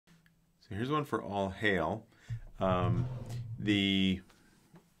So here's one for All Hail. The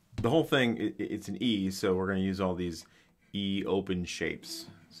whole thing, it's an E, so we're going to use all these E open shapes.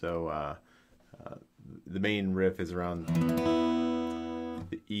 So the main riff is around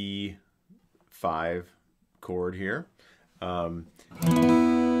the E5 chord here. And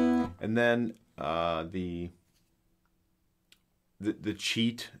then the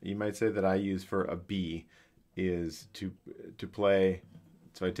cheat, you might say, that I use for a B is to play.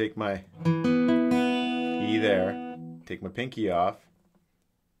 So I take my E there, take my pinky off,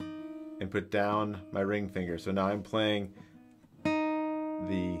 and put down my ring finger. So now I'm playing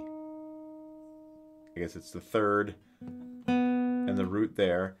I guess it's the third and the root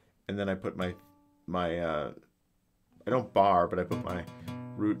there, and then I put my I don't bar, but I put my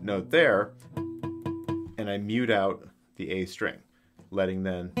root note there, and I mute out the A string, letting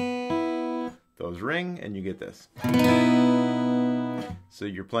then those ring, and you get this. So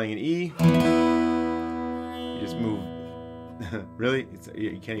you're playing an E, you just move, really,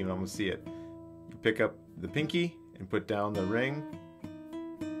 you can't even almost see it. You pick up the pinky and put down the ring,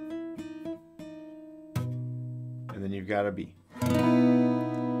 and then you've got a B.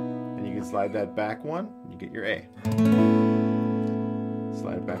 And you can slide that back one, you get your A.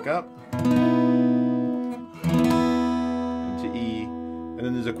 Slide it back up, into E, and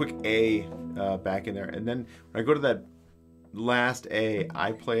then there's a quick A back in there. And then when I go to that last A,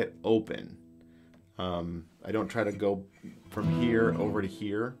 I play it open. I don't try to go from here over to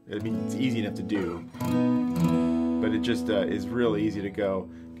here. I mean, it's easy enough to do, but it just is real easy to go.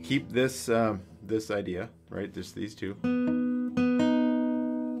 Keep this this idea, right? Just these two,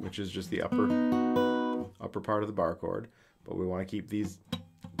 which is just the upper part of the bar chord, but we want to keep these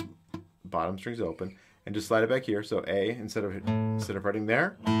bottom strings open, and just slide it back here. So A, instead of writing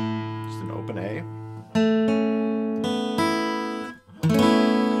there, just an open A.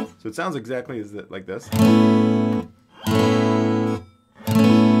 So it sounds exactly like this, but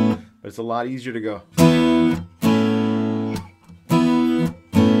it's a lot easier to go than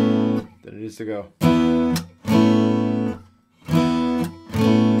it is to go.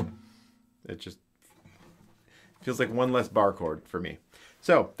 It just feels like one less bar chord for me.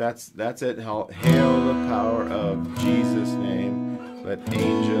 So that's it. Hail the power of Jesus' name. Let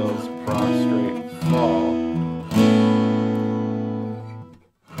angels prostrate fall.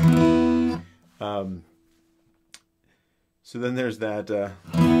 So then there's that,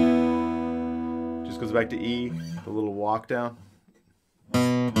 just goes back to E, the little walk down.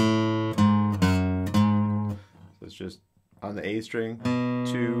 So it's just on the A string,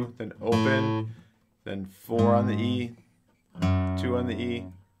 2, then open, then 4 on the E, 2 on the E,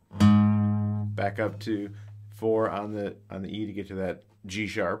 back up to 4 on the E to get to that G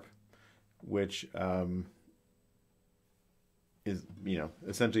sharp, which is, you know,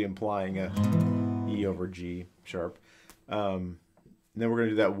 essentially implying a E over G sharp. And then we're going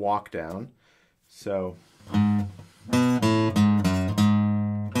to do that walk down. So E,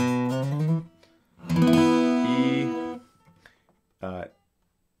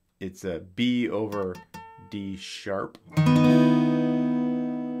 it's a B over D sharp. There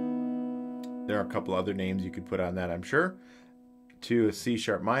are a couple other names you could put on that, I'm sure. To a C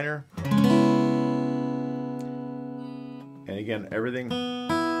sharp minor. And again, everything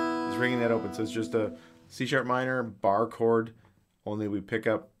is ringing that open. So it's just a C sharp minor bar chord, only we pick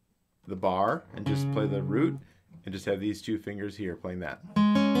up the bar and just play the root and just have these two fingers here playing that.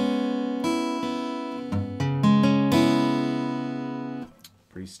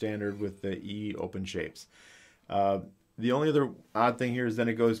 Pretty standard with the E open shapes. The only other odd thing here is then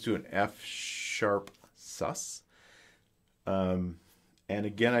it goes to an F sharp sus. And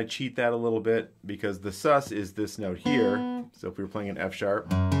again, I cheat that a little bit because the sus is this note here. So if we were playing an F sharp,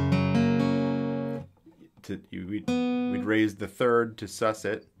 we'd raise the third to sus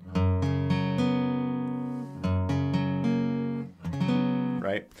it,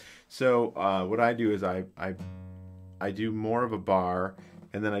 right? So what I do is I do more of a bar,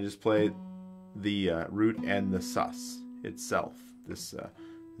 and then I just play the root and the sus itself. This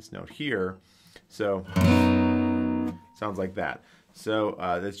note here. So sounds like that. So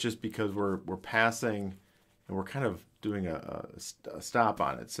that's just because we're passing, and we're kind of doing a stop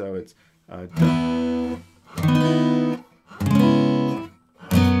on it. So it's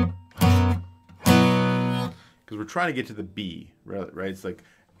because we're trying to get to the B, right? It's like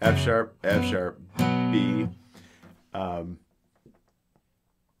F sharp, B.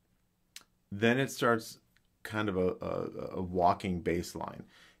 Then it starts kind of a walking bass line,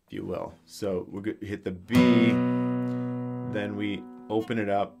 if you will. So we hit the B, then we open it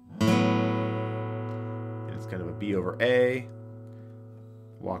up, and it's kind of a B over A,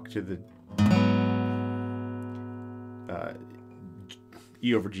 walk to the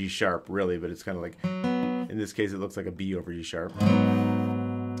E over G sharp, really, but it's kind of like, in this case, it looks like a B over G sharp.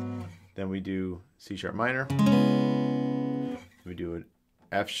 Then we do C sharp minor. We do an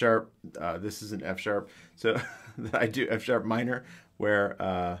F sharp. This is an F sharp. So I do F sharp minor, where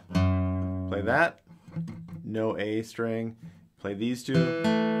play that, no A string, play these two,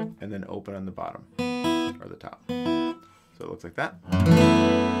 and then open on the bottom, or the top. So it looks like that.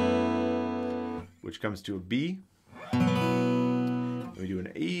 Which comes to a B. We do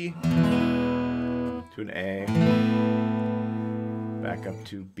an E, to an A, back up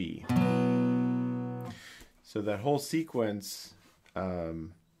to B. So that whole sequence,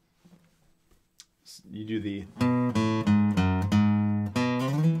 you do the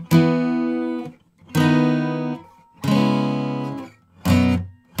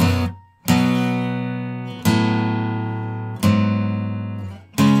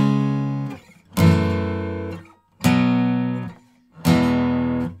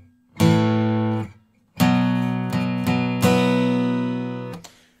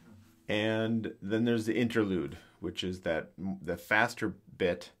and then there's the interlude, which is the faster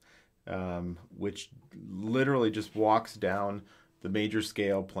bit, which literally just walks down the major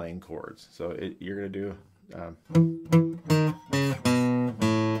scale playing chords. So you're going to do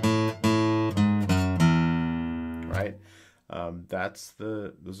right.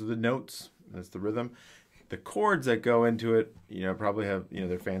 Those are the notes. That's the rhythm. The chords that go into it, probably have,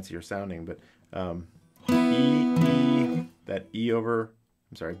 they're fancier sounding, but E, that E over.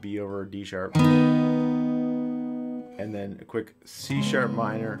 I'm sorry, B over D sharp, and then a quick C sharp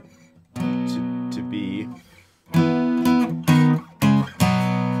minor to B. All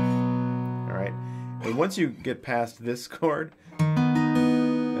right, and once you get past this chord,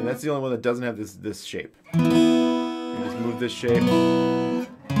 and that's the only one that doesn't have this shape. You just move this shape,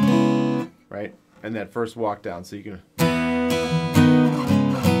 right, and that first walk down, so you can.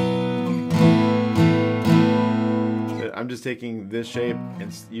 I'm just taking this shape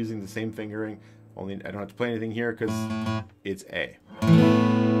and using the same fingering, only I don't have to play anything here because it's A.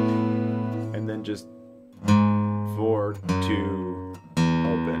 And then just 4, 2,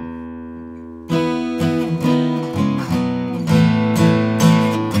 open.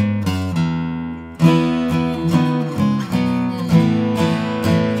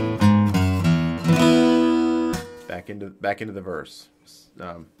 Back into the verse.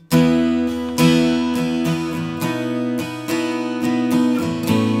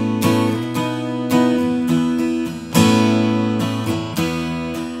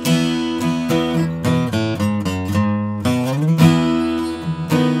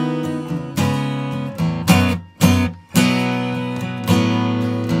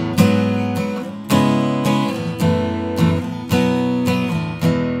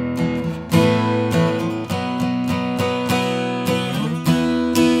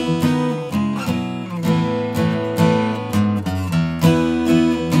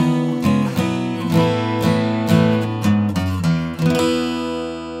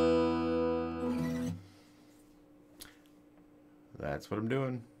 That's what I'm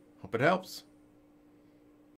doing. Hope it helps.